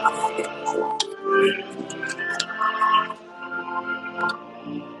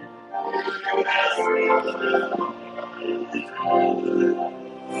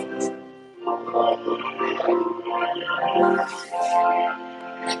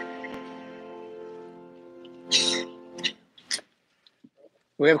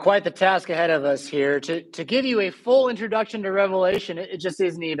We have quite the task ahead of us here. To give you a full introduction to Revelation, it just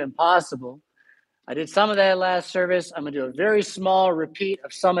isn't even possible. I did some of that last service. I'm going to do a very small repeat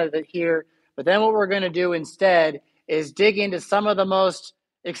of some of it here. But then what we're going to do instead is dig into some of the most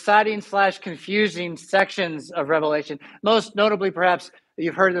exciting / confusing sections of Revelation. Most notably, perhaps,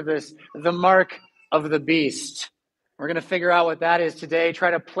 you've heard of this, the mark of the beast. We're going to figure out what that is today, try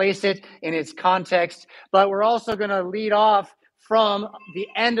to place it in its context. But we're also going to lead off from the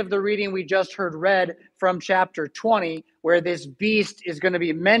end of the reading we just heard read from chapter 20, where this beast is going to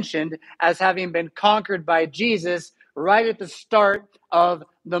be mentioned as having been conquered by Jesus right at the start of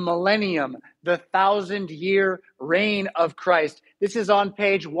the millennium, the 1,000-year reign of Christ. This is on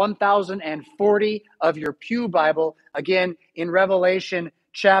page 1040 of your Pew Bible, again, in Revelation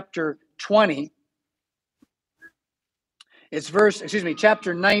chapter 20. It's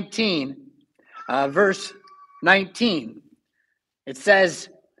chapter 19, verse 19. It says,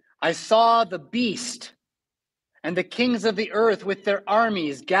 I saw the beast and the kings of the earth with their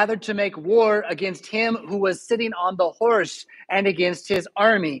armies gathered to make war against him who was sitting on the horse and against his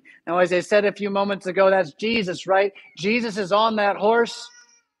army. Now, as I said a few moments ago, that's Jesus, right? Jesus is on that horse.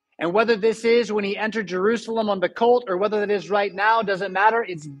 And whether this is when he entered Jerusalem on the colt or whether it is right now, doesn't matter.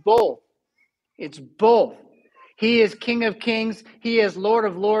 It's both. It's both. He is King of Kings, he is Lord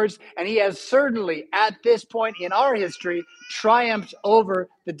of Lords, and he has certainly, at this point in our history, triumphed over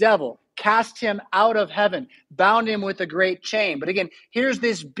the devil, cast him out of heaven, bound him with a great chain. But again, here's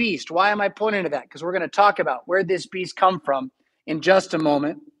this beast. Why am I pointing to that? Because we're going to talk about where this beast come from in just a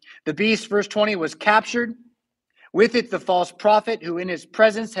moment. The beast, verse 20, was captured. With it, the false prophet who in his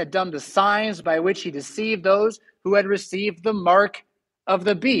presence had done the signs by which he deceived those who had received the mark of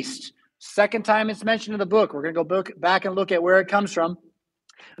the beast. Second time it's mentioned in the book. We're going to go back and look at where it comes from.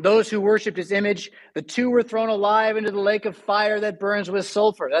 Those who worshipped his image, the two were thrown alive into the lake of fire that burns with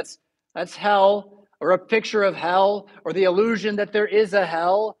sulfur. That's hell, or a picture of hell, or the illusion that there is a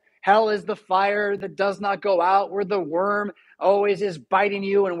hell. Hell is the fire that does not go out, where the worm always is biting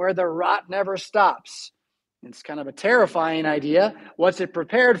you and where the rot never stops. It's kind of a terrifying idea. What's it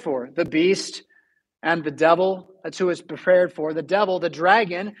prepared for? The beast and the devil. That's who it's prepared for. The devil, the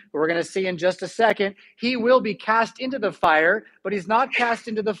dragon, who we're going to see in just a second, he will be cast into the fire, but he's not cast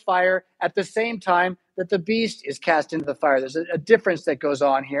into the fire at the same time that the beast is cast into the fire. There's a difference that goes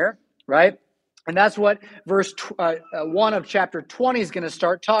on here, right? And that's what verse 1 of chapter 20 is going to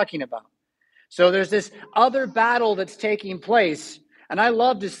start talking about. So there's this other battle that's taking place. And I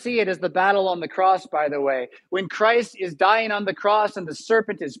love to see it as the battle on the cross, by the way. When Christ is dying on the cross and the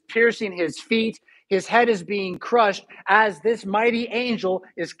serpent is piercing his feet, his head is being crushed as this mighty angel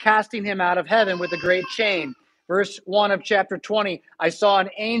is casting him out of heaven with a great chain. Verse 1 of chapter 20, I saw an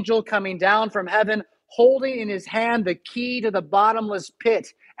angel coming down from heaven, holding in his hand the key to the bottomless pit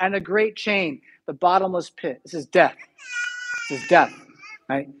and a great chain. The bottomless pit. This is death. This is death,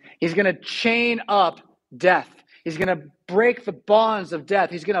 right? He's going to chain up death. He's going to break the bonds of death.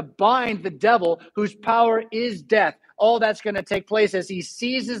 He's going to bind the devil whose power is death. All that's going to take place as he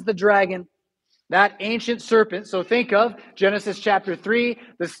seizes the dragon, that ancient serpent. So think of Genesis chapter 3,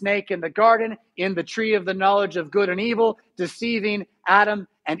 the snake in the garden, in the tree of the knowledge of good and evil, deceiving Adam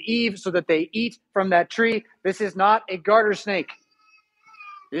and Eve so that they eat from that tree. This is not a garter snake.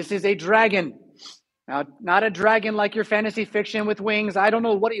 This is a dragon. Now, not a dragon like your fantasy fiction with wings. I don't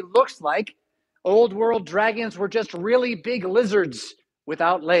know what he looks like. Old world dragons were just really big lizards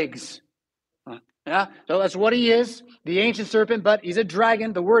without legs. Yeah, so that's what he is, the ancient serpent, but he's a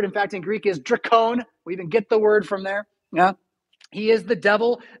dragon. The word, in fact, in Greek is drakon. We even get the word from there. Yeah, he is the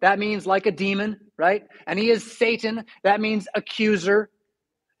devil. That means like a demon, right? And he is Satan. That means accuser.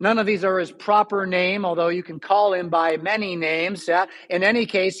 None of these are his proper name, although you can call him by many names. Yeah? In any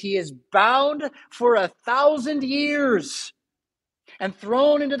case, he is bound for 1,000 years and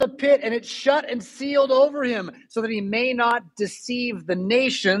thrown into the pit, and it's shut and sealed over him so that he may not deceive the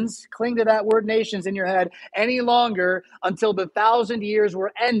nations. Cling to that word nations in your head any longer until the 1,000 years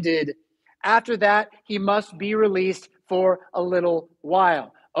were ended. After that, he must be released for a little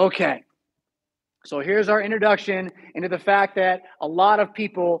while. Okay. So here's our introduction into the fact that a lot of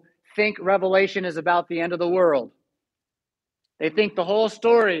people think Revelation is about the end of the world. They think the whole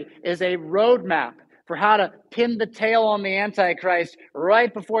story is a roadmap for how to pin the tail on the Antichrist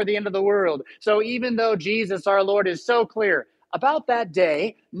right before the end of the world. So even though Jesus, our Lord, is so clear about that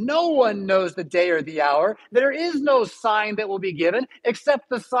day, no one knows the day or the hour. There is no sign that will be given except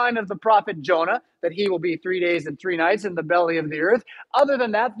the sign of the prophet Jonah, that he will be 3 days and 3 nights in the belly of the earth. Other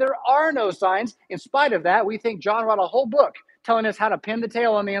than that, there are no signs. In spite of that, we think John wrote a whole book telling us how to pin the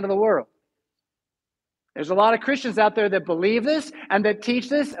tail on the end of the world. There's a lot of Christians out there that believe this and that teach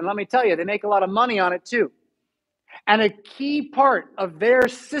this, and let me tell you, they make a lot of money on it too. And a key part of their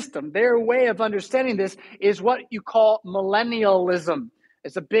system, their way of understanding this, is what you call millennialism.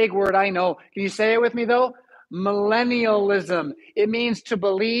 It's a big word, I know. Can you say it with me, though? Millennialism. It means to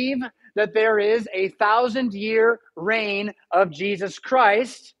believe that there is a 1,000-year reign of Jesus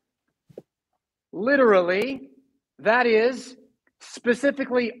Christ. Literally, that is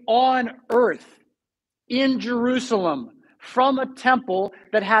specifically on earth, in Jerusalem, from a temple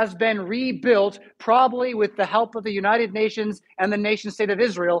that has been rebuilt, probably with the help of the United Nations and the nation state of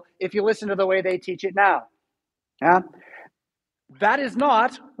Israel, if you listen to the way they teach it now. Yeah? That is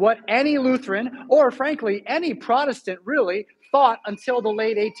not what any Lutheran, or frankly, any Protestant really thought until the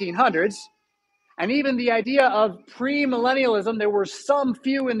late 1800s. And even the idea of premillennialism, there were some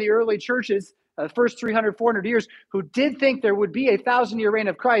few in the early churches, the first 300, 400 years, who did think there would be a 1,000-year reign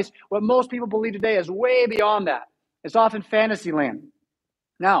of Christ. What most people believe today is way beyond that. It's often fantasy land.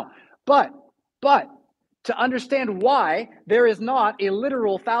 Now, but to understand why there is not a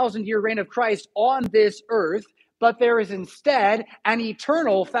literal 1,000-year reign of Christ on this earth, but there is instead an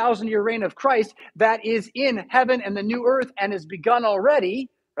eternal 1,000-year reign of Christ that is in heaven and the new earth and has begun already,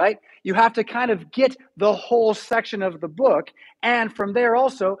 right? You have to kind of get the whole section of the book. And from there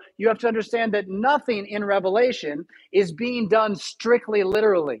also, you have to understand that nothing in Revelation is being done strictly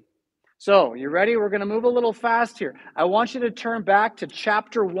literally. So, you ready? We're going to move a little fast here. I want you to turn back to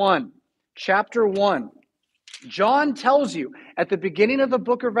chapter 1. Chapter 1. John tells you at the beginning of the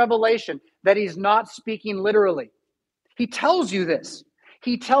book of Revelation that he's not speaking literally. He tells you this.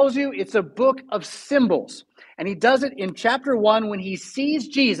 He tells you it's a book of symbols. And he does it in chapter 1 when he sees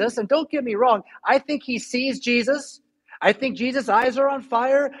Jesus. And don't get me wrong, I think he sees Jesus. I think Jesus' eyes are on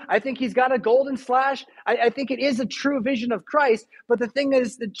fire. I think he's got a golden slash. I think it is a true vision of Christ. But the thing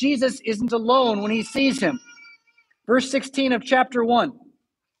is that Jesus isn't alone when he sees him. Verse 16 of chapter 1.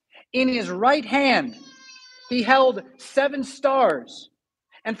 In his right hand he held 7 stars,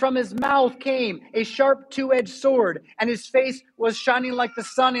 and from his mouth came a sharp 2-edged sword, and his face was shining like the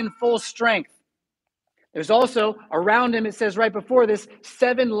sun in full strength. There's also, around him, it says right before this,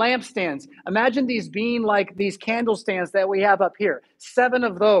 7 lampstands. Imagine these being like these candle stands that we have up here. 7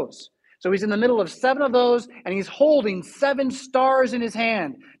 of those. So he's in the middle of 7 of those, and he's holding 7 stars in his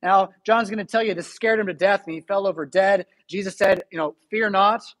hand. Now, John's going to tell you this scared him to death, and he fell over dead. Jesus said, fear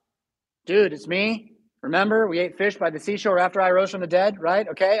not. Dude, it's me. Remember, we ate fish by the seashore after I rose from the dead, right?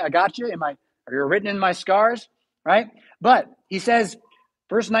 Okay, I got you. You're written in my scars, right? But he says,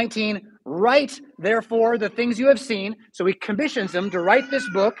 verse 19, write, therefore, the things you have seen. So he commissions them to write this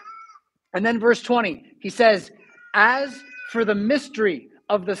book. And then verse 20, he says, as for the mystery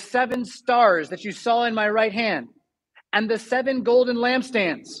of the 7 stars that you saw in my right hand and the 7 golden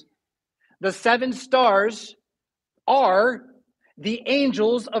lampstands, the 7 stars are the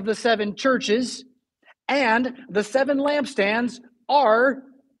angels of the 7 churches, and the 7 lampstands are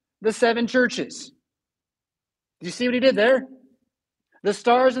the 7 churches. Do you see what he did there? The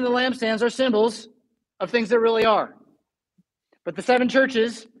stars and the lampstands are symbols of things that really are. But the 7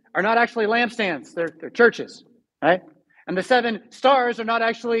 churches are not actually lampstands. They're churches, right? And the 7 stars are not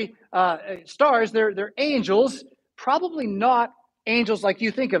actually stars. They're angels. Probably not angels like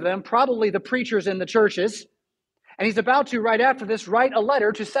you think of them. Probably the preachers in the churches. And he's about to, right after this, write a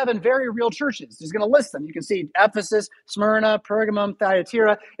letter to 7 very real churches. He's going to list them. You can see Ephesus, Smyrna, Pergamum,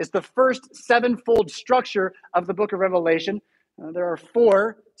 Thyatira. It's the first 7-fold structure of the book of Revelation. There are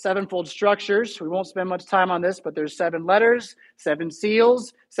 4 7-fold structures. We won't spend much time on this, but there's 7 letters, 7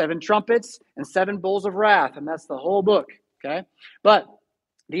 seals, 7 trumpets, and 7 bowls of wrath. And that's the whole book, okay? But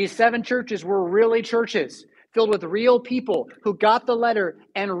these 7 churches were really churches filled with real people who got the letter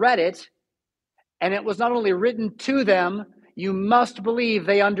and read it. And it was not only written to them, you must believe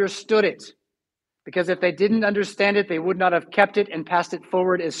they understood it. Because if they didn't understand it, they would not have kept it and passed it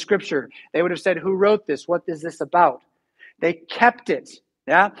forward as scripture. They would have said, who wrote this? What is this about? They kept it,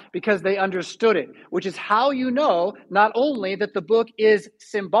 because they understood it, which is how you know not only that the book is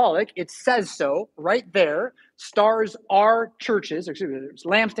symbolic, it says so right there. Stars are churches,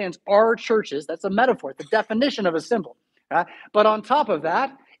 lampstands are churches. That's a metaphor, the definition of a symbol. But on top of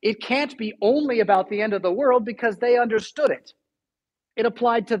that, it can't be only about the end of the world because they understood it. It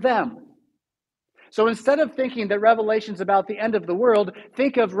applied to them. So instead of thinking that Revelation's about the end of the world,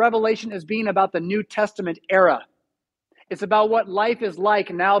 think of Revelation as being about the New Testament era. It's about what life is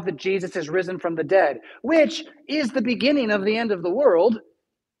like now that Jesus has risen from the dead, which is the beginning of the end of the world.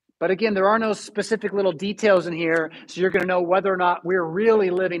 But again, there are no specific little details in here, so you're going to know whether or not we're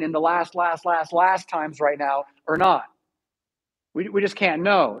really living in the last times right now or not. We just can't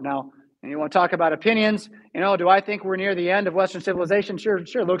know. Now, And you want to talk about opinions, do I think we're near the end of Western civilization? Sure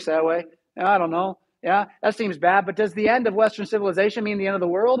looks that way. I don't know. Yeah, that seems bad. But does the end of Western civilization mean the end of the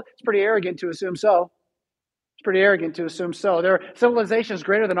world? It's pretty arrogant to assume so. There are civilizations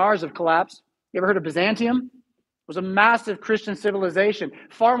greater than ours have collapsed. You ever heard of Byzantium? It was a massive Christian civilization,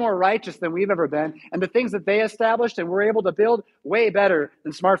 far more righteous than we've ever been. And the things that they established and were able to build, way better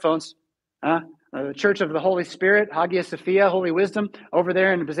than smartphones. The Church of the Holy Spirit, Hagia Sophia, Holy Wisdom, over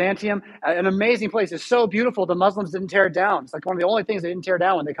there in Byzantium, an amazing place. It's so beautiful, the Muslims didn't tear it down. It's like one of the only things they didn't tear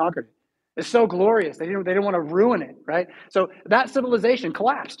down when they conquered it. It's so glorious. They didn't want to ruin it, right? So that civilization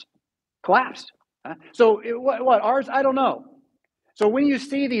collapsed. So what ours? I don't know. So when you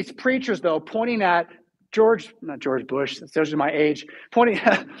see these preachers, though, pointing at not George Bush, that tells you my age, pointing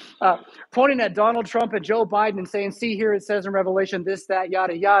at Donald Trump and Joe Biden and saying, see here, it says in Revelation this, that,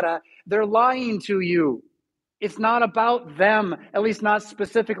 yada, yada, they're lying to you. It's not about them, at least not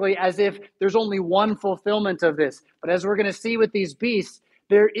specifically, as if there's only one fulfillment of this. But as we're going to see with these beasts,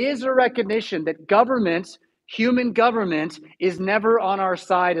 there is a recognition that government, human government, is never on our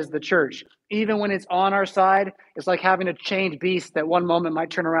side as the church. Even when it's on our side, it's like having a chained beast that one moment might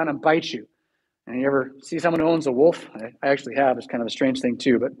turn around and bite you. And you ever see someone who owns a wolf? I actually have. It's kind of a strange thing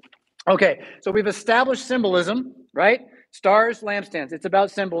too. But okay, so we've established symbolism, right? Stars, lampstands. It's about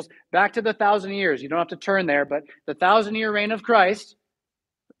symbols. Back to the 1,000 years. You don't have to turn there, but the 1,000-year reign of Christ.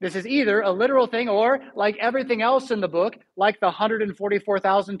 This is either a literal thing or, like everything else in the book, like the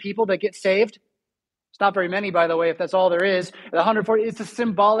 144,000 people that get saved. It's not very many, by the way, if that's all there is. The 140, it's a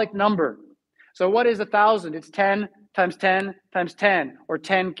symbolic number. So what is 1,000? It's 10 times 10 times 10, or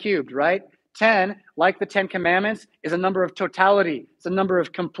 10 cubed, right? 10, like the 10 Commandments, is a number of totality. It's a number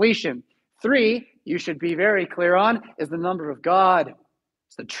of completion. 3, you should be very clear on, is the number of God.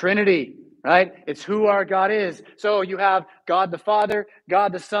 It's the Trinity, right? It's who our God is. So you have God the Father,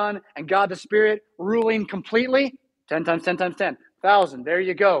 God the Son, and God the Spirit ruling completely. 10 times 10 times 10. 1,000. There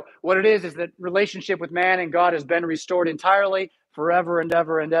you go. What it is that relationship with man and God has been restored entirely forever and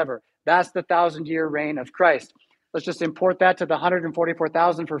ever and ever. That's the 1,000-year reign of Christ. Let's just import that to the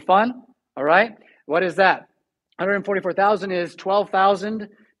 144,000 for fun. All right. What is that? 144,000 is 12,000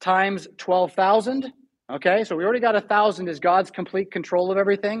 times 12,000. Okay. So we already got 1,000 is God's complete control of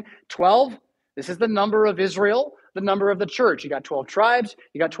everything. 12. This is the number of Israel, the number of the church. You got 12 tribes.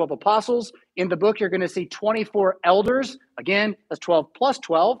 You got 12 apostles. In the book, you're going to see 24 elders. Again, that's 12 plus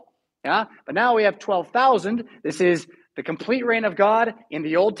 12. Yeah. But now we have 12,000. This is the complete reign of God in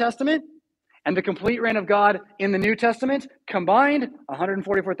the Old Testament and the complete reign of God in the New Testament, combined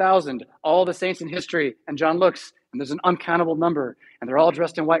 144,000, all the saints in history. And John looks, and there's an uncountable number, and they're all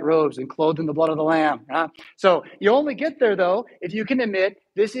dressed in white robes and clothed in the blood of the Lamb. So you only get there, though, if you can admit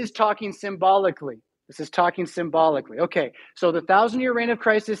this is talking symbolically. Okay, so the 1,000-year reign of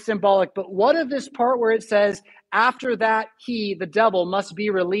Christ is symbolic, but what of this part where it says, after that, he, the devil, must be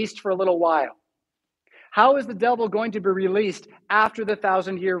released for a little while? How is the devil going to be released after the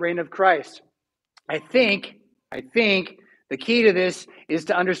 1,000-year reign of Christ? I think the key to this is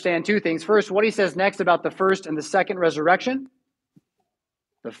to understand two things. First, what he says next about the first and the second resurrection.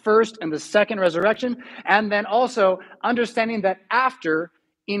 The first and the second resurrection. And then also understanding that after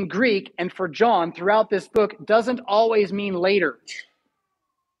in Greek and for John throughout this book doesn't always mean later.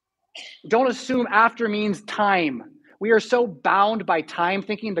 Don't assume after means time. We are so bound by time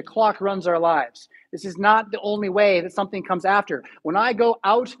thinking the clock runs our lives. This is not the only way that something comes after. When I go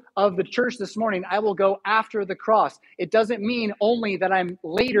out of the church this morning, I will go after the cross. It doesn't mean only that I'm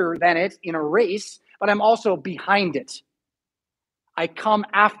later than it in a race, but I'm also behind it. I come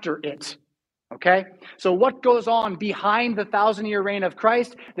after it. Okay? So what goes on behind the 1,000-year reign of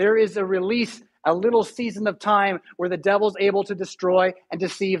Christ? There is a release, a little season of time where the devil's able to destroy and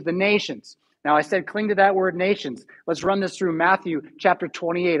deceive the nations. Now, I said cling to that word nations. Let's run this through Matthew chapter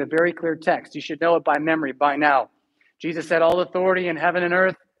 28, a very clear text. You should know it by memory by now. Jesus said, all authority in heaven and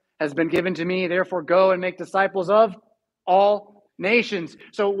earth has been given to me. Therefore, go and make disciples of all nations.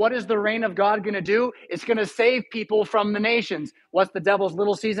 So what is the reign of God going to do? It's going to save people from the nations. What's the devil's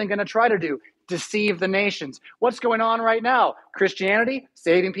little season going to try to do? Deceive the nations. What's going on right now? Christianity,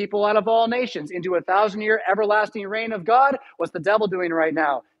 saving people out of all nations into a 1,000-year everlasting reign of God. What's the devil doing right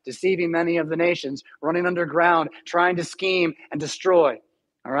now? Deceiving many of the nations, running underground, trying to scheme and destroy.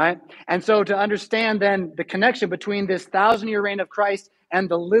 All right? And so to understand then the connection between this 1,000-year reign of Christ and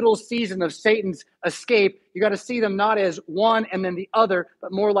the little season of Satan's escape, you got to see them not as one and then the other,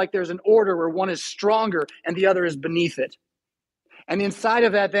 but more like there's an order where one is stronger and the other is beneath it. And inside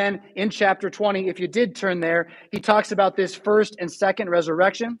of that then, in chapter 20, if you did turn there, he talks about this first and second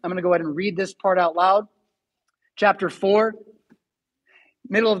resurrection. I'm going to go ahead and read this part out loud. Chapter 4.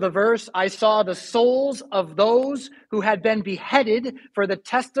 Middle of the verse, I saw the souls of those who had been beheaded for the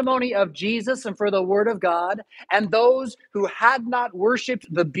testimony of Jesus and for the word of God, and those who had not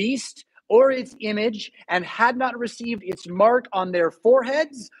worshipped the beast or its image and had not received its mark on their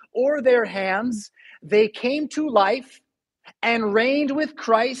foreheads or their hands. They came to life and reigned with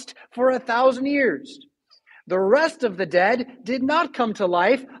Christ for 1,000 years. The rest of the dead did not come to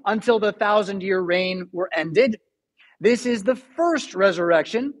life until the 1,000-year reign were ended. This is the first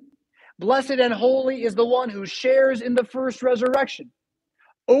resurrection. Blessed and holy is the one who shares in the first resurrection.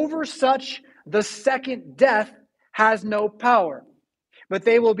 Over such, the second death has no power. But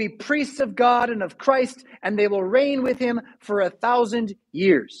they will be priests of God and of Christ, and they will reign with him for 1,000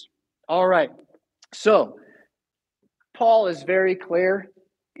 years. All right. So, Paul is very clear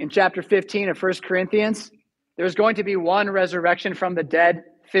in chapter 15 of 1 Corinthians. There's going to be one resurrection from the dead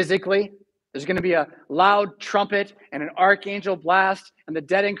physically. There's going to be a loud trumpet and an archangel blast, and the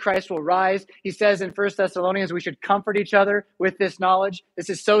dead in Christ will rise. He says in 1 Thessalonians, we should comfort each other with this knowledge. This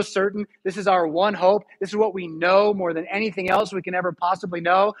is so certain. This is our one hope. This is what we know more than anything else we can ever possibly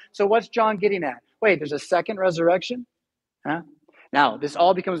know. So what's John getting at? Wait, there's a second resurrection? Huh? Now, this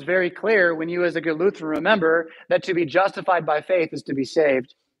all becomes very clear when you as a good Lutheran remember that to be justified by faith is to be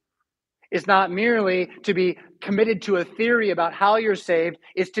saved. It's not merely to be committed to a theory about how you're saved.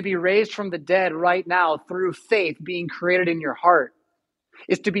 It's to be raised from the dead right now through faith being created in your heart.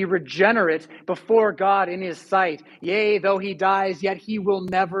 It's to be regenerate before God in his sight. Yea, though he dies, yet he will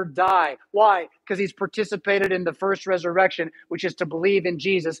never die. Why? Because he's participated in the first resurrection, which is to believe in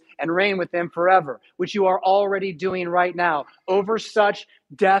Jesus and reign with him forever, which you are already doing right now. Over such,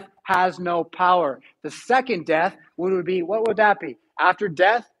 death has no power. The second death would be, what would that be? After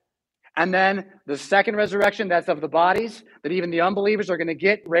death? And then the second resurrection, that's of the bodies, that even the unbelievers are going to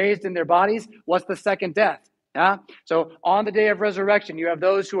get raised in their bodies. What's the second death? Yeah? So on the day of resurrection, you have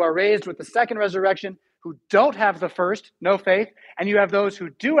those who are raised with the second resurrection who don't have the first, no faith. And you have those who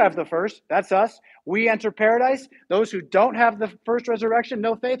do have the first, that's us. We enter paradise. Those who don't have the first resurrection,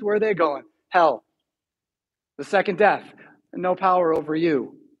 no faith, where are they going? Hell. The second death, no power over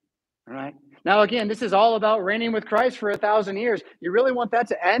you. All right? Now, again, this is all about reigning with Christ for 1,000 years. You really want that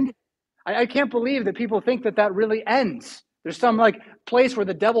to end? I can't believe that people think that that really ends. There's some place where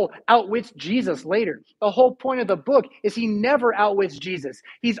the devil outwits Jesus later. The whole point of the book is he never outwits Jesus.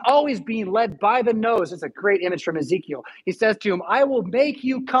 He's always being led by the nose. It's a great image from Ezekiel. He says to him, I will make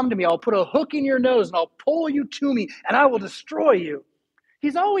you come to me. I'll put a hook in your nose and I'll pull you to me and I will destroy you.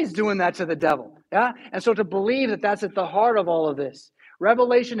 He's always doing that to the devil. Yeah. And so to believe that that's at the heart of all of this,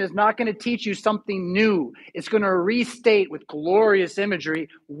 Revelation is not going to teach you something new. It's going to restate with glorious imagery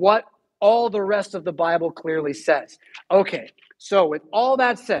what all the rest of the Bible clearly says. Okay, so with all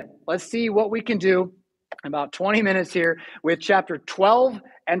that said, let's see what we can do in about 20 minutes here with chapter 12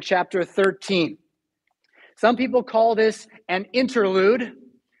 and chapter 13. Some people call this an interlude.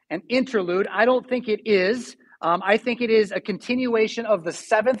 An interlude. I don't think it is. I think it is a continuation of the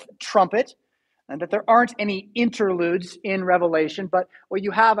seventh trumpet, and that there aren't any interludes in Revelation. But what you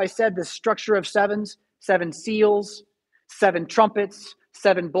have, I said, the structure of sevens, 7 seals, 7 trumpets,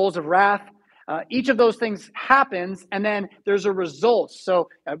 7 bowls of wrath. Each of those things happens, and then there's a result. So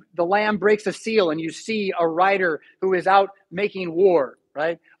the Lamb breaks a seal, and you see a rider who is out making war,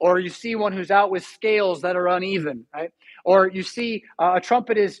 right? Or you see one who's out with scales that are uneven, right? Or you see a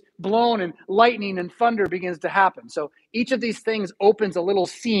trumpet is blown, and lightning and thunder begins to happen. So each of these things opens a little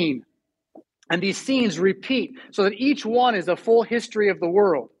scene, and these scenes repeat, so that each one is a full history of the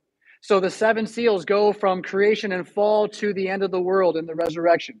world. So the 7 seals go from creation and fall to the end of the world in the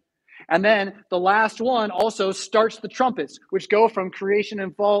resurrection. And then the last one also starts the trumpets, which go from creation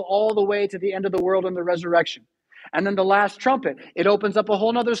and fall all the way to the end of the world in the resurrection. And then the last trumpet, it opens up a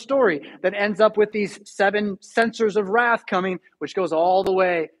whole nother story that ends up with these 7 censers of wrath coming, which goes all the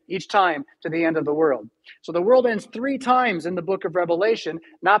way each time to the end of the world. So the world ends 3 times in the book of Revelation,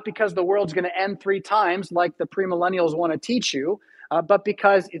 not because the world's going to end 3 times like the premillennials want to teach you, but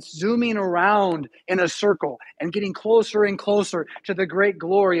because it's zooming around in a circle and getting closer and closer to the great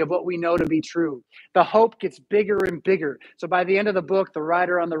glory of what we know to be true. The hope gets bigger and bigger. So by the end of the book, the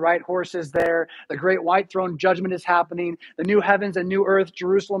rider on the right horse is there. The great white throne judgment is happening. The new heavens and new earth,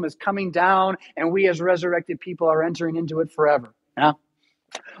 Jerusalem, is coming down, and we as resurrected people are entering into it forever. Yeah?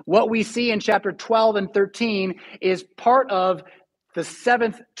 What we see in chapter 12 and 13 is part of the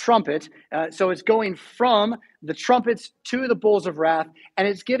 7th trumpet. So it's going from the trumpets to the bowls of wrath, and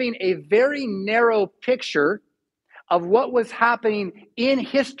it's giving a very narrow picture of what was happening in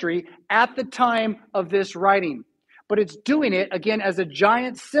history at the time of this writing. But it's doing it, again, as a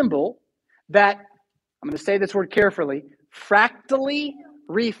giant symbol that, I'm going to say this word carefully, fractally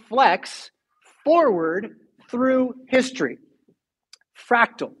reflects forward through history.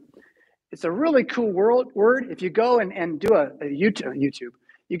 Fractal. It's a really cool word. If you go and do a YouTube,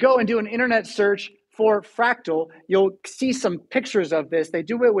 you go and do an internet search for fractal, you'll see some pictures of this. They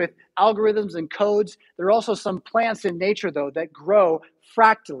do it with algorithms and codes. There are also some plants in nature, though, that grow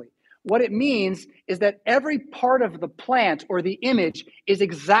fractally. What it means is that every part of the plant or the image is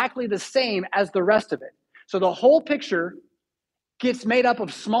exactly the same as the rest of it. So the whole picture gets made up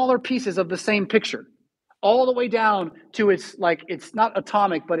of smaller pieces of the same picture, all the way down to it's not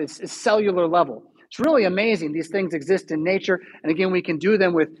atomic, but it's cellular level. It's really amazing. These things exist in nature. And again, we can do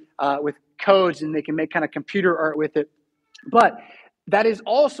them with codes, and they can make kind of computer art with it. But that is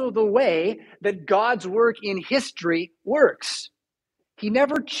also the way that God's work in history works. He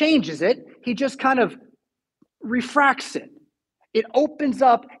never changes it. He just kind of refracts it. It opens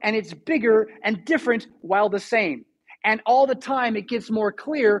up and it's bigger and different while the same. And all the time it gets more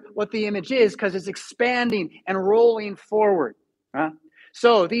clear what the image is because it's expanding and rolling forward.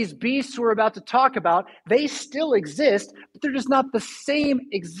 So these beasts we're about to talk about, they still exist, but they're just not the same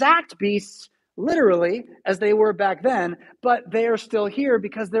exact beasts, literally, as they were back then, but they are still here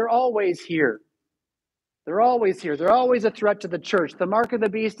because they're always here. They're always here. They're always a threat to the church. The mark of the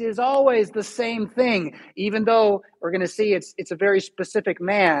beast is always the same thing, even though we're going to see it's a very specific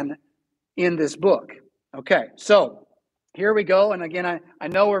man in this book. Okay, so here we go. And again, I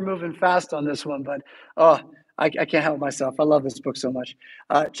know we're moving fast on this one, but I can't help myself. I love this book so much.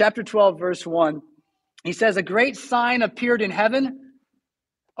 Chapter 12, verse 1, he says, "A great sign appeared in heaven,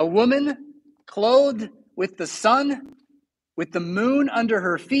 a woman clothed with the sun, with the moon under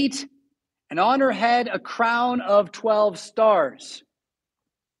her feet, and on her head a crown of 12 stars.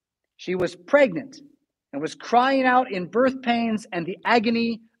 She was pregnant and was crying out in birth pains and the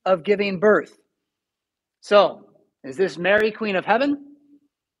agony of giving birth." So, is this Mary, Queen of Heaven?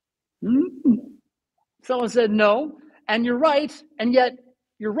 Someone said no, and you're right, and yet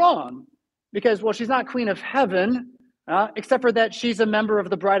you're wrong. Because, well, she's not Queen of Heaven, except for that she's a member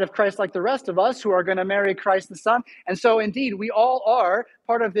of the bride of Christ like the rest of us who are going to marry Christ the Son. And so, indeed, we all are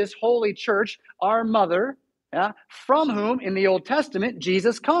part of this holy church, our mother, from whom, in the Old Testament,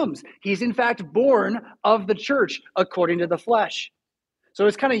 Jesus comes. He's, in fact, born of the church according to the flesh. So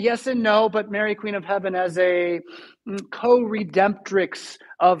it's kind of yes and no, but Mary, Queen of Heaven, as a co-redemptrix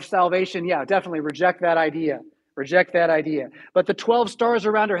of salvation, yeah, definitely reject that idea. Reject that idea. But the 12 stars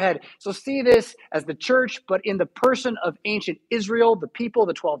around her head. So see this as the church, but in the person of ancient Israel, the people,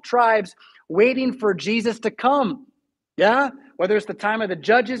 the 12 tribes, waiting for Jesus to come. Yeah? Whether it's the time of the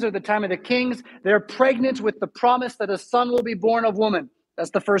judges or the time of the kings, they're pregnant with the promise that a son will be born of woman.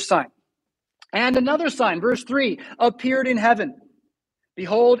 That's the first sign. And another sign, verse 3, appeared in heaven.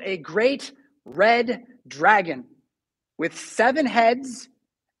 Behold, a great red dragon with 7 heads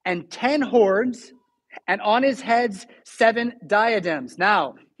and 10 horns, and on his heads 7 diadems.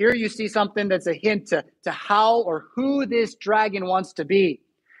 Now, here you see something that's a hint to how or who this dragon wants to be,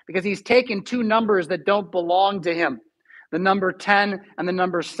 because he's taken 2 numbers that don't belong to him, the number 10 and the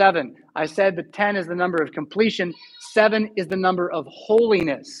number 7. I said the 10 is the number of completion, 7 is the number of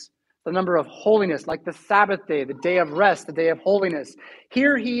holiness. The number of holiness, like the Sabbath day, the day of rest, the day of holiness.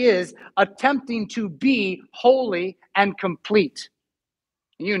 Here he is attempting to be holy and complete.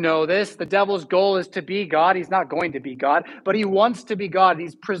 You know this. The devil's goal is to be God. He's not going to be God, but he wants to be God.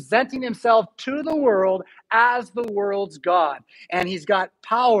 He's presenting himself to the world as the world's God. And he's got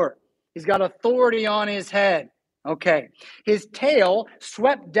power. He's got authority on his head. Okay. His tail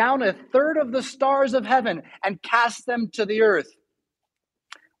swept down a third of the stars of heaven and cast them to the earth.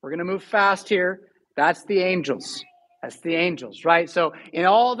 We're going to move fast here. That's the angels. That's the angels, right? So in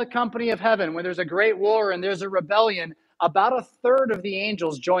all the company of heaven, when there's a great war and there's a rebellion, about a third of the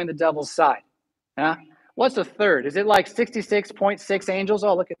angels join the devil's side. What's a third? Is it like 66.6 angels?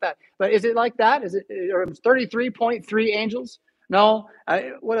 Oh, look at that. But is it like that? Is it 33.3 angels? No.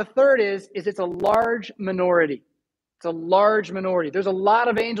 What a third is it's a large minority. It's a large minority. There's a lot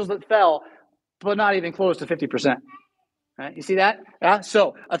of angels that fell, but not even close to 50%. You see that?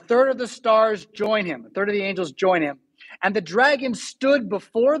 So a third of the stars join him. A third of the angels join him. And the dragon stood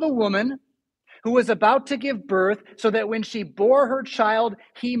before the woman who was about to give birth so that when she bore her child,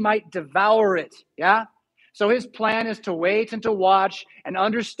 he might devour it. Yeah? So his plan is to wait and to watch and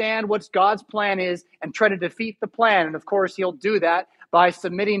understand what God's plan is and try to defeat the plan. And of course, he'll do that by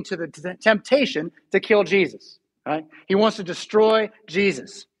submitting to the temptation to kill Jesus. Right? He wants to destroy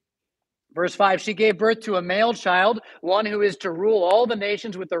Jesus. Verse 5, she gave birth to a male child, one who is to rule all the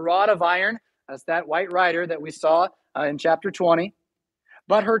nations with a rod of iron. That's that white rider that we saw in chapter 20.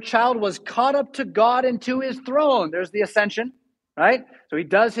 But her child was caught up to God and to his throne. There's the ascension, right? So he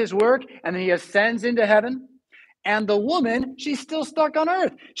does his work, and then he ascends into heaven. And the woman, she's still stuck on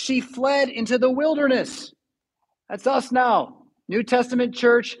earth. She fled into the wilderness. That's us now. New Testament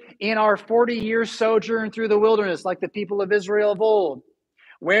church in our 40-year sojourn through the wilderness, like the people of Israel of old,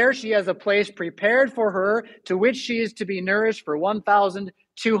 where she has a place prepared for her to which she is to be nourished for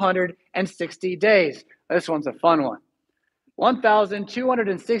 1,260 days. This one's a fun one.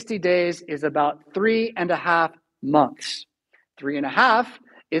 1,260 days is about 3.5 months. 3.5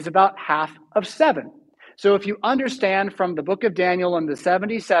 is about half of 7. So if you understand from the book of Daniel and the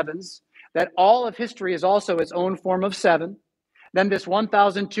 77s that all of history is also its own form of 7, then this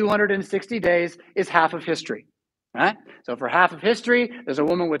 1,260 days is half of history. Right? So for half of history, there's a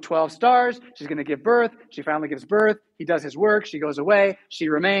woman with 12 stars. She's going to give birth. She finally gives birth. He does his work. She goes away. She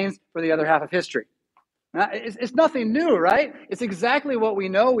remains for the other half of history. Now, it's nothing new, right? It's exactly what we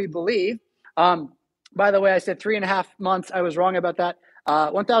know, we believe. By the way, I said 3.5 months. I was wrong about that.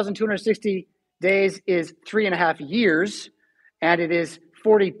 1,260 days is 3.5 years, and it is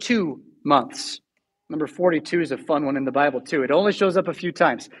 42 months. Number 42 is a fun one in the Bible, too. It only shows up a few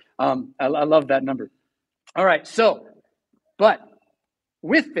times. I love that number. All right, but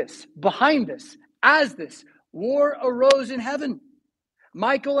with this, behind this, as this, war arose in heaven.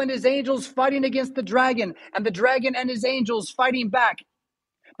 Michael and his angels fighting against the dragon, and the dragon and his angels fighting back.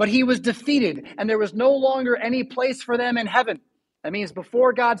 But he was defeated, and there was no longer any place for them in heaven. That means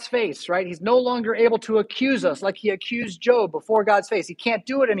before God's face, right? He's no longer able to accuse us like he accused Job before God's face. He can't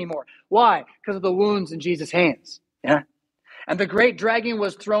do it anymore. Why? Because of the wounds in Jesus' hands. Yeah. And the great dragon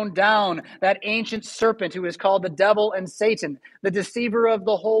was thrown down, that ancient serpent who is called the devil and Satan, the deceiver of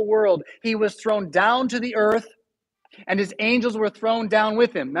the whole world. He was thrown down to the earth, and his angels were thrown down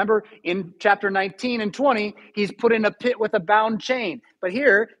with him. Remember, in chapter 19 and 20, he's put in a pit with a bound chain. But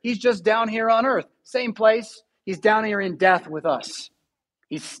here, he's just down here on earth. Same place. He's down here in death with us.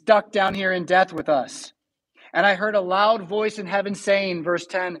 He's stuck down here in death with us. And I heard a loud voice in heaven saying, verse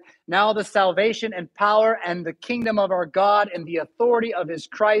 10, now the salvation and power and the kingdom of our God and the authority of his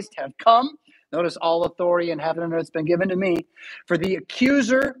Christ have come. Notice all authority in heaven and earth has been given to me. For the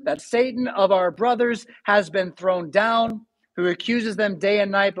accuser, that Satan of our brothers, has been thrown down, who accuses them day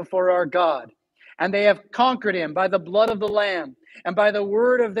and night before our God. And they have conquered him by the blood of the Lamb and by the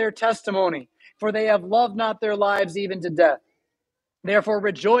word of their testimony, for they have loved not their lives even to death. Therefore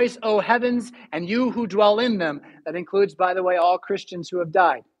rejoice, O heavens, and you who dwell in them. That includes, by the way, all Christians who have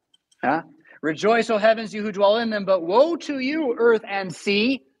died. Huh? Rejoice, O heavens, you who dwell in them. But woe to you, earth and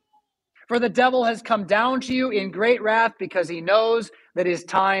sea, for the devil has come down to you in great wrath because he knows that his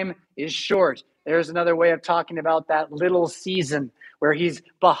time is short. There's another way of talking about that little season where he's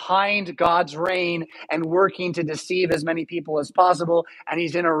behind God's reign and working to deceive as many people as possible, and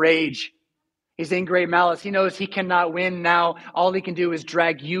he's in a rage. He's in great malice. He knows he cannot win now. All he can do is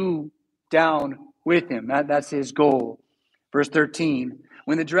drag you down with him. That's his goal. Verse 13,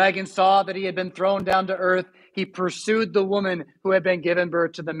 when the dragon saw that he had been thrown down to earth, he pursued the woman who had been given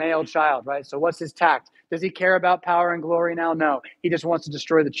birth to the male child, right? So what's his tact? Does he care about power and glory now? No. He just wants to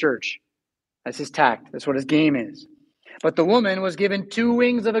destroy the church. That's his tact. That's what his game is. But the woman was given 2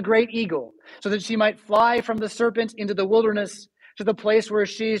 wings of a great eagle, so that she might fly from the serpent into the wilderness, to the place where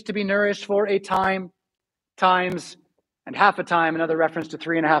she is to be nourished for a time, times, and half a time, another reference to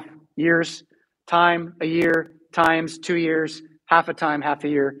 3.5 years, time, a year, times, 2 years, half a time, half a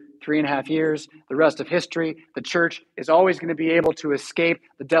year, 3.5 years, the rest of history. The church is always going to be able to escape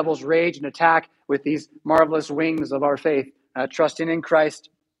the devil's rage and attack with these marvelous wings of our faith, trusting in Christ.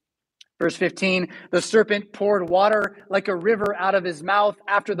 Verse 15, the serpent poured water like a river out of his mouth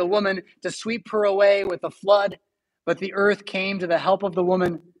after the woman to sweep her away with a flood. But the earth came to the help of the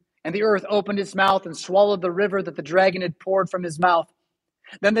woman, and the earth opened its mouth and swallowed the river that the dragon had poured from his mouth.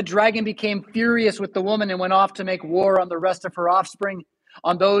 Then the dragon became furious with the woman and went off to make war on the rest of her offspring,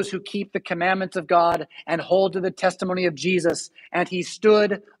 on those who keep the commandments of God and hold to the testimony of Jesus. And he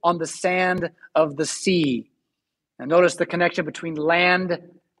stood on the sand of the sea. And notice the connection between land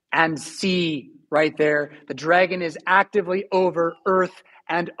and sea right there. The dragon is actively over earth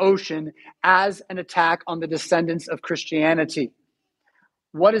and ocean as an attack on the descendants of Christianity.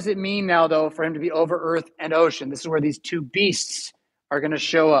 What does it mean now, though, for him to be over earth and ocean? This is where these 2 beasts are going to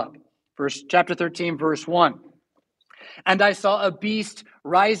show up. Chapter 13, verse 1. And I saw a beast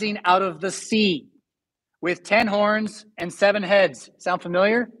rising out of the sea with 10 horns and 7 heads. Sound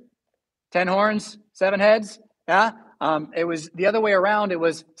familiar? 10 horns, 7 heads? Yeah? It was the other way around. It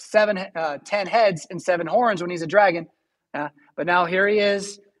was 10 heads and 7 horns when he's a dragon. But now here he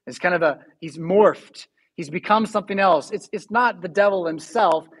is. It's kind of he's morphed. He's become something else. It's not the devil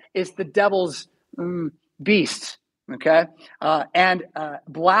himself. It's the devil's beast. Okay? And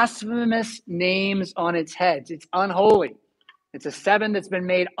blasphemous names on its heads. It's unholy. It's a seven that's been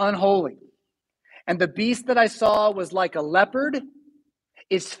made unholy. And the beast that I saw was like a leopard.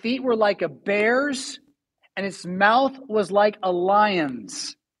 Its feet were like a bear's, and its mouth was like a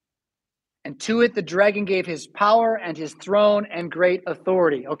lion's. And to it the dragon gave his power and his throne and great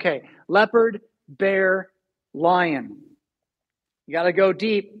authority. Okay, leopard, bear, lion. You got to go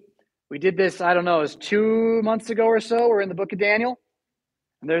deep. We did this, I don't know, it was 2 months ago or so. We're in the book of Daniel.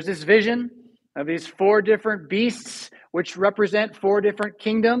 And there's this vision of these four different beasts, which represent four different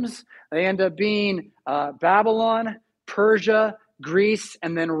kingdoms. They end up being Babylon, Persia, Greece,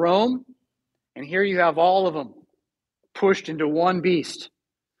 and then Rome. And here you have all of them pushed into one beast.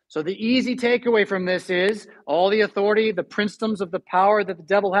 So the easy takeaway from this is all the authority, the princedoms of the power that the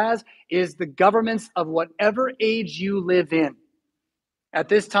devil has is the governments of whatever age you live in. At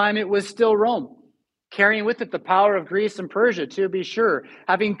this time, it was still Rome, carrying with it the power of Greece and Persia, to be sure,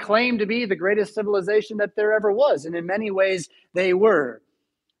 having claimed to be the greatest civilization that there ever was. And in many ways, they were.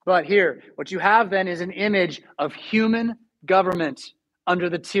 But here, what you have then is an image of human government under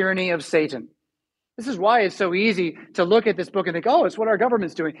the tyranny of Satan. This is why it's so easy to look at this book and think, oh, it's what our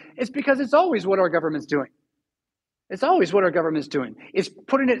government's doing. It's because it's always what our government's doing. It's always what our government's doing. It's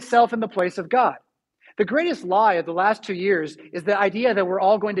putting itself in the place of God. The greatest lie of the last 2 years is the idea that we're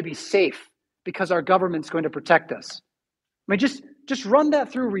all going to be safe because our government's going to protect us. I mean, just run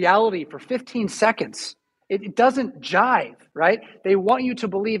that through reality for 15 seconds. It doesn't jive, right? They want you to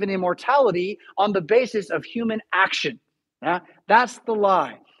believe in immortality on the basis of human action. Yeah? That's the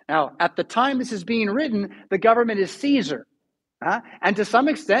lie. Now, at the time this is being written, the government is Caesar. And to some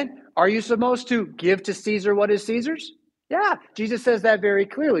extent, are you supposed to give to Caesar what is Caesar's? Yeah, Jesus says that very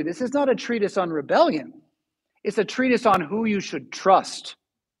clearly. This is not a treatise on rebellion. It's a treatise on who you should trust.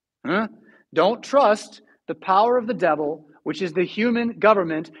 Don't trust the power of the devil, which is the human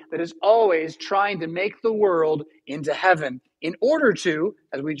government that is always trying to make the world into heaven in order to,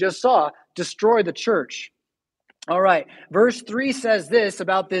 as we just saw, destroy the church. All right, verse 3 says this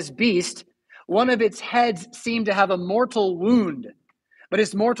about this beast. One of its heads seemed to have a mortal wound, but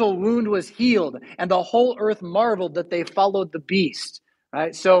its mortal wound was healed, and the whole earth marveled that they followed the beast.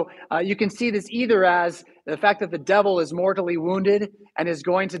 Right? So you can see this either as the fact that the devil is mortally wounded and is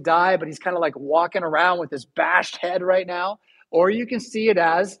going to die, but he's kind of like walking around with this bashed head right now. Or you can see it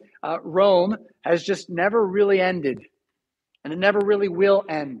as Rome has just never really ended, and it never really will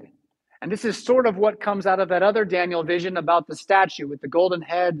end. And this is sort of what comes out of that other Daniel vision about the statue with the golden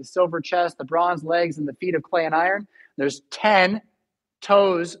head, the silver chest, the bronze legs, and the feet of clay and iron. There's 10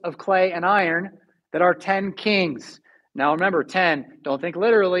 toes of clay and iron that are 10 kings. Now remember, 10, don't think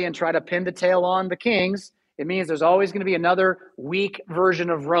literally and try to pin the tail on the kings. It means there's always going to be another weak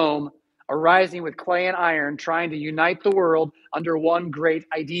version of Rome arising with clay and iron, trying to unite the world under one great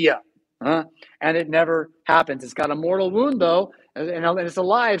idea. And it never happens. It's got a mortal wound, though, and it's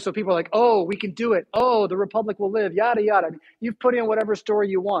alive, so people are like, oh, we can do it. Oh, the Republic will live, yada, yada. I mean, you've put in whatever story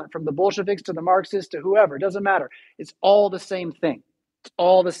you want, from the Bolsheviks to the Marxists to whoever. It doesn't matter. It's all the same thing. It's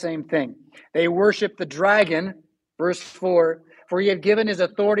all the same thing. They worship the dragon, verse 4, for he had given his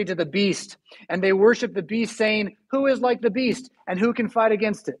authority to the beast. And they worship the beast, saying, who is like the beast, and who can fight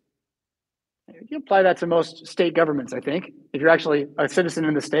against it? You apply that to most state governments, I think, if you're actually a citizen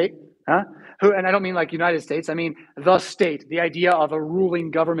in the state. And I don't mean like United States. I mean the state, the idea of a ruling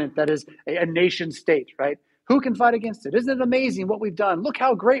government that is a nation state, right? Who can fight against it? Isn't it amazing what we've done? Look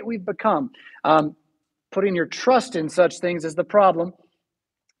how great we've become. Putting your trust in such things is the problem.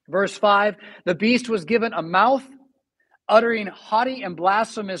 Verse 5, the beast was given a mouth, uttering haughty and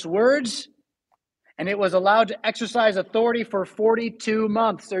blasphemous words, and it was allowed to exercise authority for 42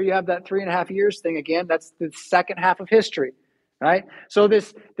 months. There you have that 3.5 years thing again. That's the second half of history. Right? So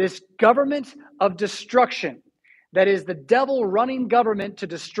this government of destruction, that is the devil running government to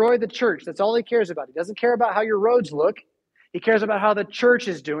destroy the church. That's all he cares about. He doesn't care about how your roads look. He cares about how the church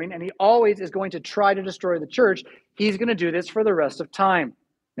is doing, and he always is going to try to destroy the church. He's going to do this for the rest of time.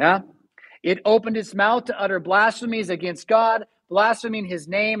 Yeah? It opened its mouth to utter blasphemies against God, blaspheming his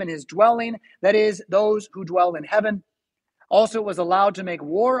name and his dwelling, that is, those who dwell in heaven. Also, it was allowed to make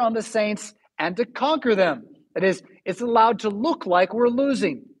war on the saints and to conquer them. That is, it's allowed to look like we're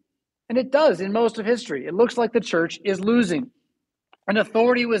losing. And it does in most of history. It looks like the church is losing. An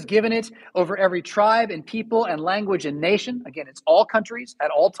authority was given it over every tribe and people and language and nation. Again, it's all countries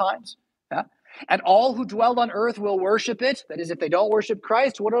at all times. Yeah? And all who dwell on earth will worship it. That is, if they don't worship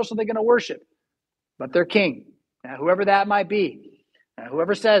Christ, what else are they going to worship? But their king. Now, whoever that might be.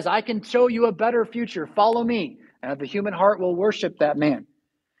 Whoever says, I can show you a better future, follow me. The human heart will worship that man.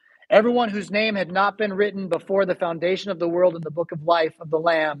 Everyone whose name had not been written before the foundation of the world in the book of life of the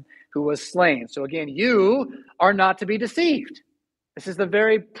Lamb who was slain. So again, you are not to be deceived. This is the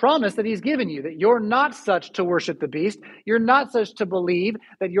very promise that he's given you, that you're not such to worship the beast. You're not such to believe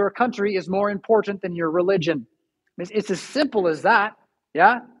that your country is more important than your religion. It's as simple as that,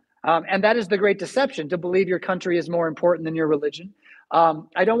 yeah? And that is the great deception, to believe your country is more important than your religion.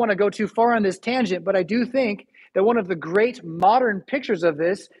 I don't want to go too far on this tangent, but I do think that one of the great modern pictures of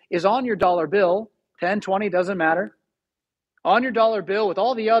this is on your dollar bill, 10, 20, doesn't matter. On your dollar bill with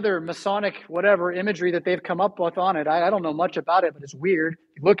all the other Masonic whatever imagery that they've come up with on it. I don't know much about it, but it's weird.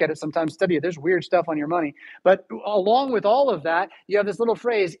 You look at it, sometimes study it. There's weird stuff on your money. But along with all of that, you have this little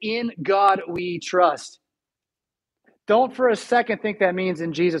phrase, in God we trust. Don't for a second think that means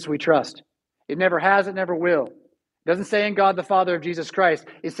in Jesus we trust. It never has, it never will. It doesn't say in God the Father of Jesus Christ.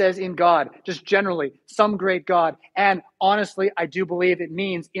 It says in God, just generally, some great God. And honestly, I do believe it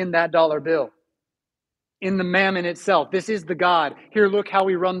means in that dollar bill. In the mammon itself. This is the God. Here, look how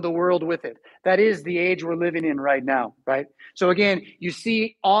we run the world with it. That is the age we're living in right now, right? So again, you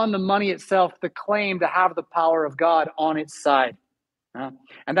see on the money itself the claim to have the power of God on its side.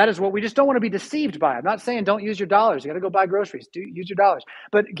 And that is what we just don't want to be deceived by. I'm not saying don't use your dollars. You got to go buy groceries. Use your dollars.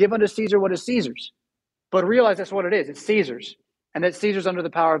 But give unto Caesar what is Caesar's. But realize that's what it is. It's Caesar's. And that Caesar's under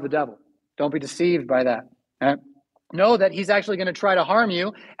the power of the devil. Don't be deceived by that. Know that he's actually going to try to harm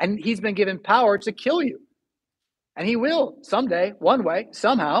you, and he's been given power to kill you. And he will someday, one way,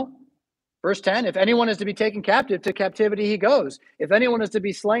 somehow. Verse 10, if anyone is to be taken captive, to captivity he goes. If anyone is to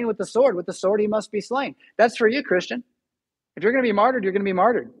be slain with the sword he must be slain. That's for you, Christian. If you're going to be martyred, you're going to be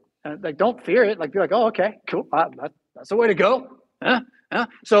martyred. Don't fear it. Be like, oh, okay, cool. That's the way to go.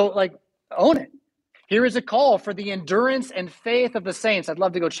 So, own it. Here is a call for the endurance and faith of the saints. I'd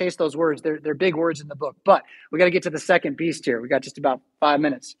love to go chase those words. They're big words in the book. But we got to get to the second beast here. We got just about 5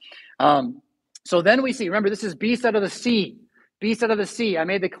 minutes. So then we see, remember, this is beast out of the sea. Beast out of the sea. I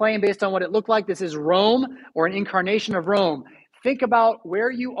made the claim based on what it looked like. This is Rome, or an incarnation of Rome. Think about where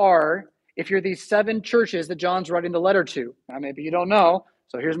you are if you're these 7 churches that John's writing the letter to. Now, maybe you don't know.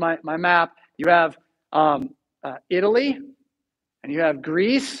 So here's my map. You have Italy, and you have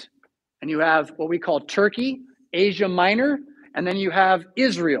Greece, and you have what we call Turkey, Asia Minor, and then you have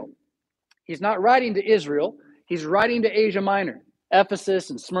Israel. He's not writing to Israel. He's writing to Asia Minor. Ephesus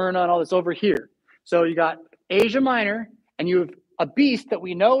and Smyrna and all this over here. So you got Asia Minor, and you have a beast that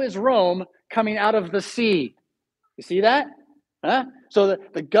we know is Rome coming out of the sea. You see that? So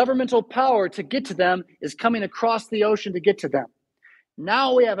the governmental power to get to them is coming across the ocean to get to them.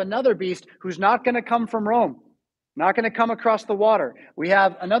 Now we have another beast who's not going to come from Rome, not going to come across the water. We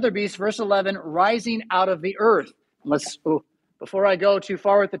have another beast, verse 11, rising out of the earth. Before I go too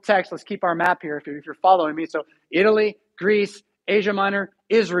far with the text, let's keep our map here if you're following me. So Italy, Greece, Asia Minor,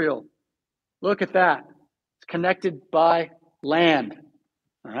 Israel. Look at that. It's connected by land.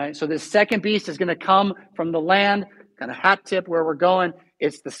 All right. So this second beast is going to come from the land. Kind of hat tip where we're going.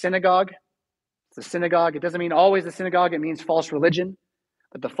 It's the synagogue. It's the synagogue. It doesn't mean always the synagogue. It means false religion.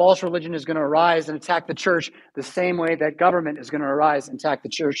 But the false religion is going to arise and attack the church the same way that government is going to arise and attack the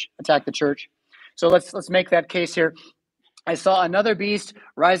church. So let's make that case here. I saw another beast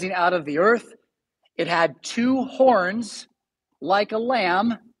rising out of the earth. It had 2 horns like a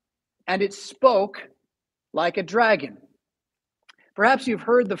lamb, and it spoke like a dragon. Perhaps you've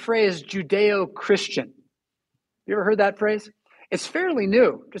heard the phrase Judeo-Christian. You ever heard that phrase? It's fairly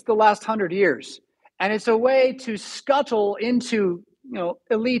new, just the last 100 years. And it's a way to scuttle into,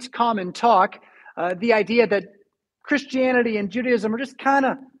 elite common talk, the idea that Christianity and Judaism are just kind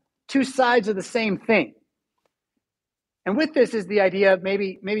of 2 sides of the same thing. And with this is the idea,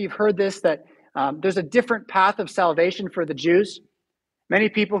 maybe you've heard this, that there's a different path of salvation for the Jews. Many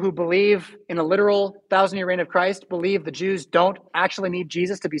people who believe in a literal 1,000-year reign of Christ believe the Jews don't actually need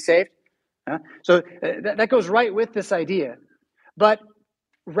Jesus to be saved. So that goes right with this idea. But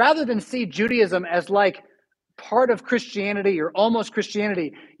rather than see Judaism as like part of Christianity or almost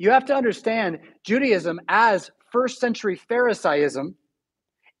Christianity, you have to understand Judaism as first century Pharisaism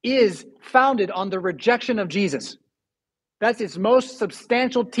is founded on the rejection of Jesus. That's its most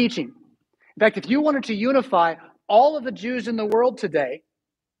substantial teaching. In fact, if you wanted to unify all of the Jews in the world today,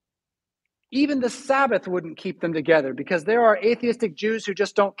 even the Sabbath wouldn't keep them together, because there are atheistic Jews who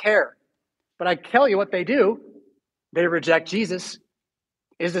just don't care. But I tell you what they do. They reject Jesus.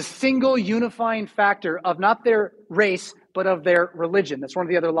 It is a single unifying factor of not their race, but of their religion. That's one of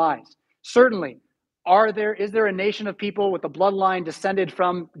the other lies. Certainly, is there a nation of people with a bloodline descended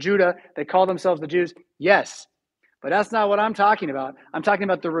from Judah that call themselves the Jews? Yes. But that's not what I'm talking about. I'm talking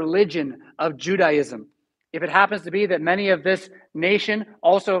about the religion of Judaism. If it happens to be that many of this nation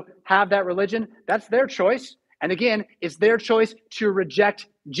also have that religion, that's their choice. And again, it's their choice to reject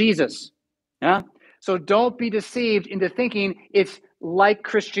Jesus. Yeah? So don't be deceived into thinking it's like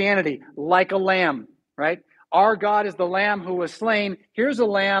Christianity, like a lamb, right? Our God is the lamb who was slain. Here's a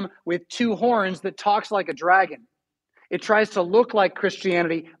lamb with two horns that talks like a dragon. It tries to look like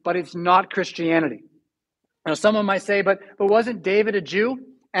Christianity, but it's not Christianity. Now, someone might say, but wasn't David a Jew?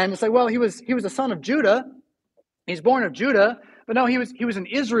 And it's like, well, he was a son of Judah. He's born of Judah, but no, he was an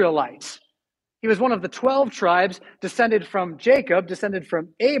Israelite. He was one of the 12 tribes descended from Jacob, descended from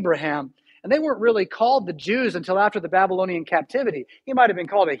Abraham. And they weren't really called the Jews until after the Babylonian captivity. He might have been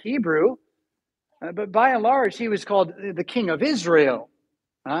called a Hebrew, but by and large, he was called the King of Israel.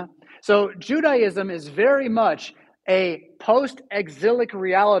 So Judaism is very much a post-exilic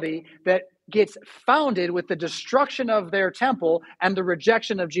reality that gets founded with the destruction of their temple and the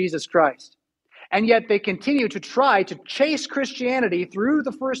rejection of Jesus Christ. And yet they continue to try to chase Christianity through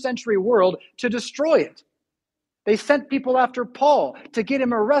the first century world to destroy it. They sent people after Paul to get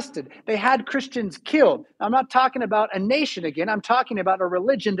him arrested. They had Christians killed. I'm not talking about a nation again. I'm talking about a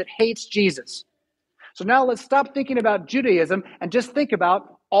religion that hates Jesus. So now let's stop thinking about Judaism and just think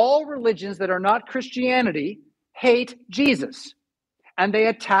about all religions that are not Christianity hate Jesus. And they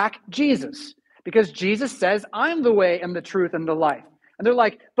attack Jesus because Jesus says, I'm the way and the truth and the life. And they're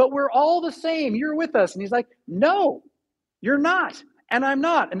like, but we're all the same. You're with us. And he's like, no, you're not. And I'm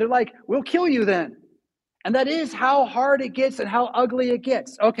not. And they're like, we'll kill you then. And that is how hard it gets and how ugly it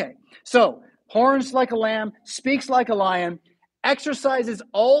gets. Okay, so horns like a lamb, speaks like a lion, exercises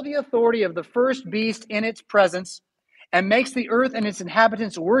all the authority of the first beast in its presence, and makes the earth and its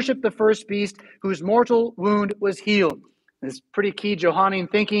inhabitants worship the first beast whose mortal wound was healed. This is pretty key Johannine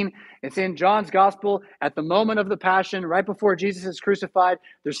thinking. It's in John's gospel at the moment of the passion, right before Jesus is crucified.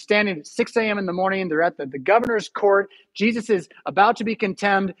 They're standing at 6 a.m. in the morning. They're at the governor's court. Jesus is about to be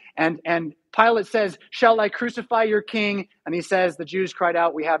condemned, and Pilate says, shall I crucify your king? And he says, the Jews cried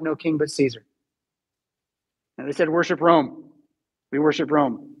out, we have no king but Caesar. And they said, worship Rome. We worship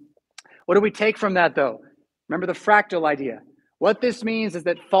Rome. What do we take from that, though? Remember the fractal idea. What this means is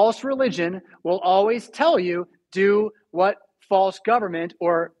that false religion will always tell you, do what false government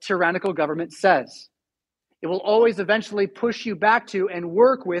or tyrannical government says. It will always eventually push you back to and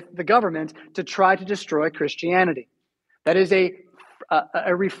work with the government to try to destroy Christianity. That is a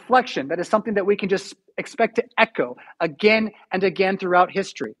reflection. That is something that we can just expect to echo again and again throughout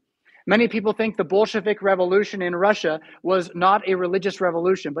history. Many people think the Bolshevik Revolution in Russia was not a religious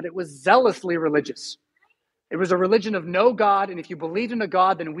revolution, but it was zealously religious. It was a religion of no God, and if you believed in a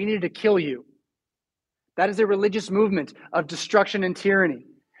God, then we needed to kill you. That is a religious movement of destruction and tyranny.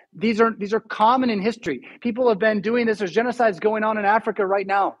 These are common in history. People have been doing this. There's genocides going on in Africa right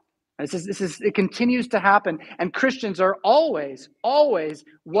now. It continues to happen. And Christians are always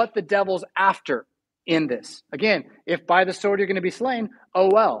what the devil's after in this. Again, if by the sword you're going to be slain, oh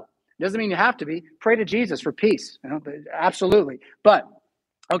well. It doesn't mean you have to be. Pray to Jesus for peace. Absolutely. But,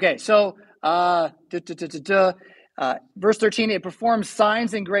 okay, so verse 13, it performs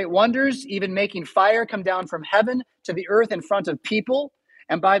signs and great wonders, even making fire come down from heaven to the earth in front of people.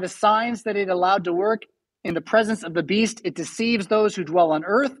 And by the signs that it allowed to work in the presence of the beast, it deceives those who dwell on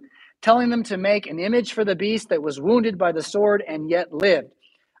earth, telling them to make an image for the beast that was wounded by the sword and yet lived.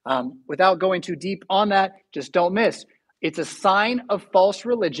 Without going too deep on that, just don't miss. It's a sign of false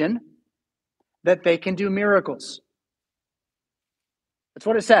religion that they can do miracles. That's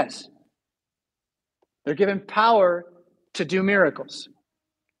what it says. They're given power to do miracles.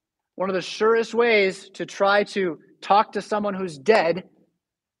 One of the surest ways to try to talk to someone who's dead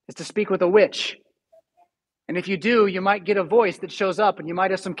is to speak with a witch. And if you do, you might get a voice that shows up and you might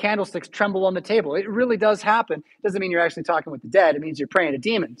have some candlesticks tremble on the table. It really does happen. It doesn't mean you're actually talking with the dead. It means you're praying to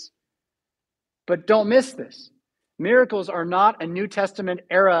demons. But don't miss this. Miracles are not a New Testament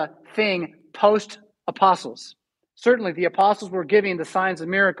era thing post-apostles. Certainly, the apostles were giving the signs of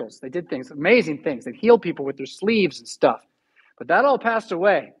miracles. They did things, amazing things. They healed people with their sleeves and stuff. But that all passed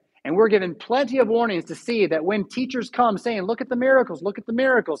away. And we're given plenty of warnings to see that when teachers come saying, look at the miracles,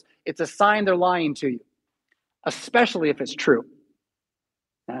 it's a sign they're lying to you, especially if it's true.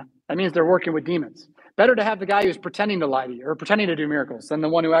 That means they're working with demons. Better to have the guy who's pretending to lie to you or pretending to do miracles than the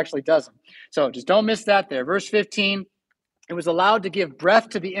one who actually does them. So just don't miss that there. Verse 15, it was allowed to give breath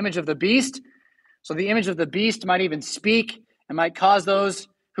to the image of the beast. So the image of the beast might even speak and might cause those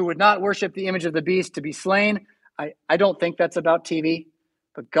who would not worship the image of the beast to be slain. I don't think that's about TV,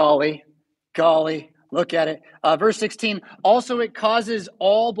 but golly, Look at it. Verse 16, also it causes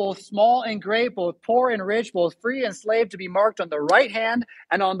all, both small and great, both poor and rich, both free and slave, to be marked on the right hand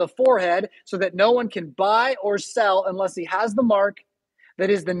and on the forehead, so that no one can buy or sell unless he has the mark, that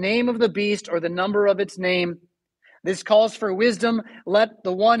is the name of the beast or the number of its name. This calls for wisdom. Let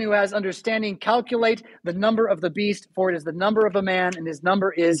the one who has understanding calculate the number of the beast, for it is the number of a man, and his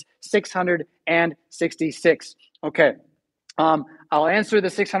number is 666. Okay. I'll answer the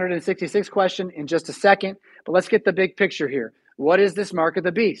 666 question in just a second, but let's get the big picture here. What is this mark of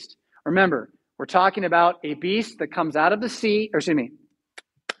the beast? Remember, we're talking about a beast that comes out of the sea, a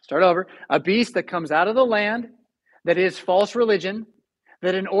beast that comes out of the land, that is false religion,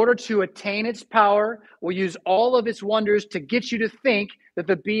 that in order to attain its power will use all of its wonders to get you to think that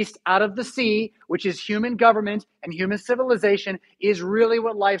the beast out of the sea, which is human government and human civilization, is really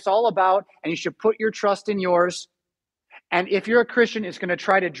what life's all about, and you should put your trust in yours. And if you're a Christian, it's going to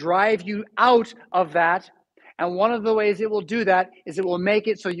try to drive you out of that. And one of the ways it will do that is it will make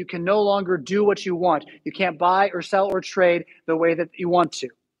it so you can no longer do what you want. You can't buy or sell or trade the way that you want to.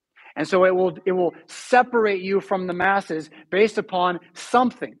 And so it will separate you from the masses based upon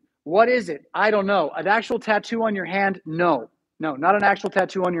something. What is it? I don't know. An actual tattoo on your hand? No, not an actual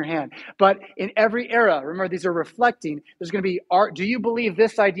tattoo on your hand. But in every era, remember, these are reflecting. There's going to be art. Do you believe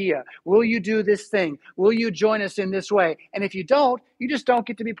this idea? Will you do this thing? Will you join us in this way? And if you don't, you just don't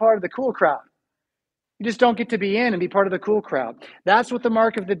get to be part of the cool crowd. You just don't get to be in and be part of the cool crowd. That's what the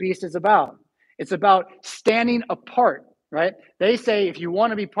mark of the beast is about. It's about standing apart, right? They say if you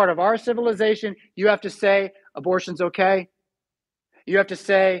want to be part of our civilization, you have to say abortion's okay. You have to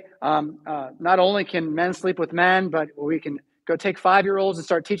say not only can men sleep with men, but we can go take 5-year-olds and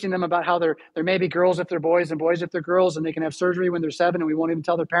start teaching them about how there may be girls if they're boys and boys if they're girls, and they can have surgery when they're 7 and we won't even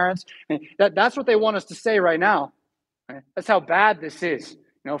tell their parents. And that's what they want us to say right now. Right? That's how bad this is.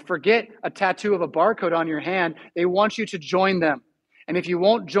 Forget a tattoo of a barcode on your hand. They want you to join them. And if you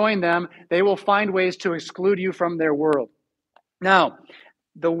won't join them, they will find ways to exclude you from their world. Now,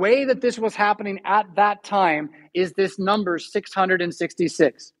 the way that this was happening at that time is this number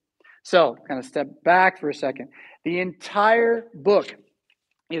 666. So, kind of step back for a second. The entire book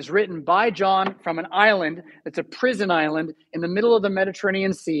is written by John from an island that's a prison island in the middle of the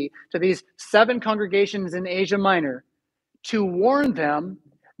Mediterranean Sea to these 7 congregations in Asia Minor to warn them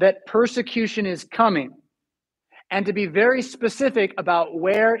that persecution is coming and to be very specific about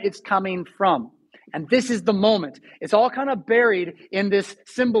where it's coming from. And this is the moment. It's all kind of buried in this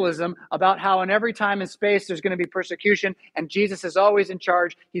symbolism about how in every time and space there's going to be persecution, and Jesus is always in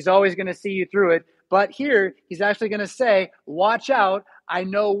charge. He's always going to see you through it. But here, he's actually going to say, watch out. I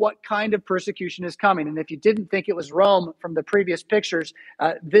know what kind of persecution is coming. And if you didn't think it was Rome from the previous pictures,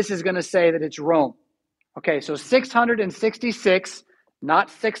 this is going to say that it's Rome. Okay, so 666, not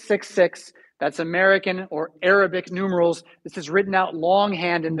 666. That's American or Arabic numerals. This is written out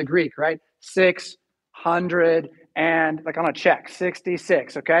longhand in the Greek, right? 600 and like on a check,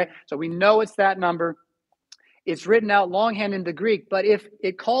 66, okay? So we know it's that number. It's written out longhand in the Greek, but if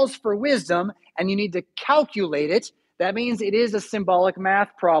it calls for wisdom and you need to calculate it, that means it is a symbolic math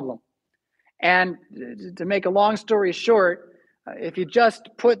problem. And to make a long story short, if you just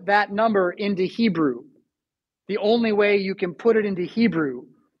put that number into Hebrew, the only way you can put it into Hebrew,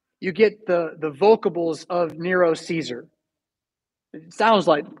 you get the vocables of Nero Caesar. It sounds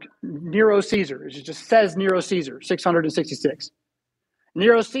like Nero Caesar. It just says Nero Caesar, 666.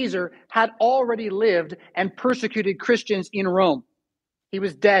 Nero Caesar had already lived and persecuted Christians in Rome. He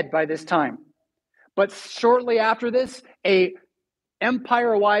was dead by this time. But shortly after this, a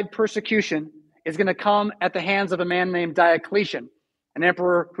empire-wide persecution is going to come at the hands of a man named Diocletian, an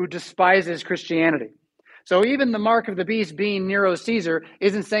emperor who despises Christianity. So even the mark of the beast being Nero Caesar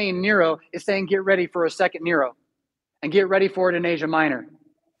isn't saying Nero, it's saying get ready for a second Nero and get ready for it in Asia Minor.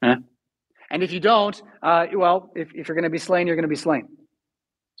 And if you don't, if you're going to be slain, you're going to be slain.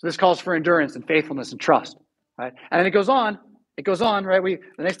 So this calls for endurance and faithfulness and trust, right? And then it goes on, right?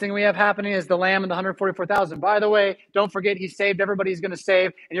 The next thing we have happening is the Lamb and the 144,000. By the way, don't forget he saved everybody he's going to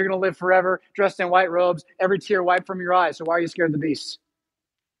save, and you're going to live forever dressed in white robes, every tear wiped from your eyes. So why are you scared of the beasts?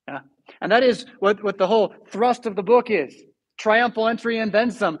 Yeah. And that is what the whole thrust of the book is. Triumphal entry and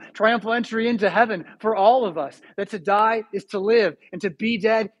then some. Triumphal entry into heaven for all of us. That to die is to live, and to be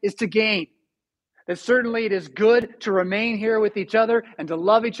dead is to gain. That certainly it is good to remain here with each other and to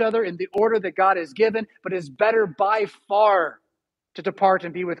love each other in the order that God has given, but it is better by far to depart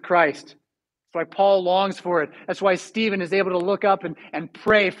and be with Christ. That's why Paul longs for it. That's why Stephen is able to look up and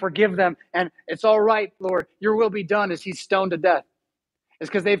pray, forgive them. And it's all right, Lord, your will be done as he's stoned to death. It's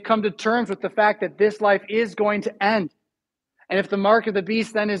because they've come to terms with the fact that this life is going to end. And if the mark of the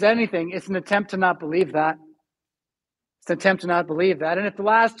beast then is anything, it's an attempt to not believe that. It's an attempt to not believe that. And if the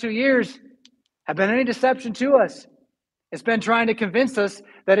last 2 years have been any deception to us, it's been trying to convince us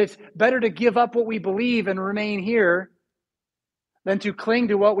that it's better to give up what we believe and remain here than to cling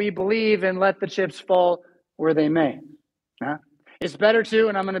to what we believe and let the chips fall where they may. It's better to,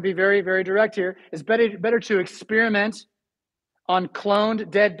 and I'm going to be very, very direct here, it's better to experiment on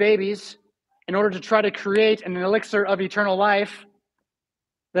cloned dead babies in order to try to create an elixir of eternal life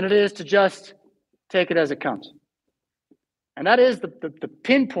than it is to just take it as it comes. And that is the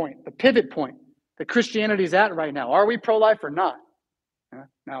pinpoint, the pivot point that Christianity is at right now. Are we pro-life or not?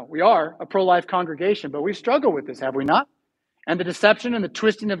 Now, we are a pro-life congregation, but we struggle with this, have we not? And the deception and the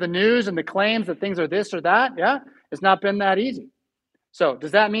twisting of the news and the claims that things are this or that, it's not been that easy. So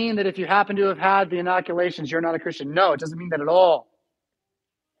does that mean that if you happen to have had the inoculations, you're not a Christian? No, it doesn't mean that at all.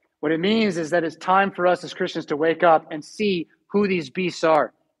 What it means is that it's time for us as Christians to wake up and see who these beasts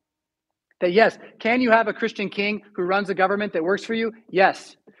are. That yes, can you have a Christian king who runs a government that works for you?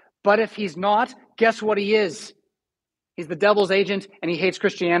 Yes. But if he's not, guess what he is? He's the devil's agent and he hates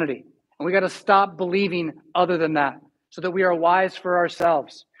Christianity. And we got to stop believing other than that so that we are wise for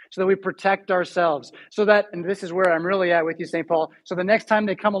ourselves, so that we protect ourselves, so that, and this is where I'm really at with you, St. Paul, so the next time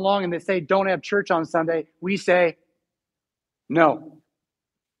they come along and they say, don't have church on Sunday, we say, no.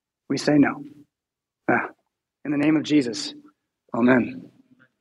 We say no. In the name of Jesus, amen.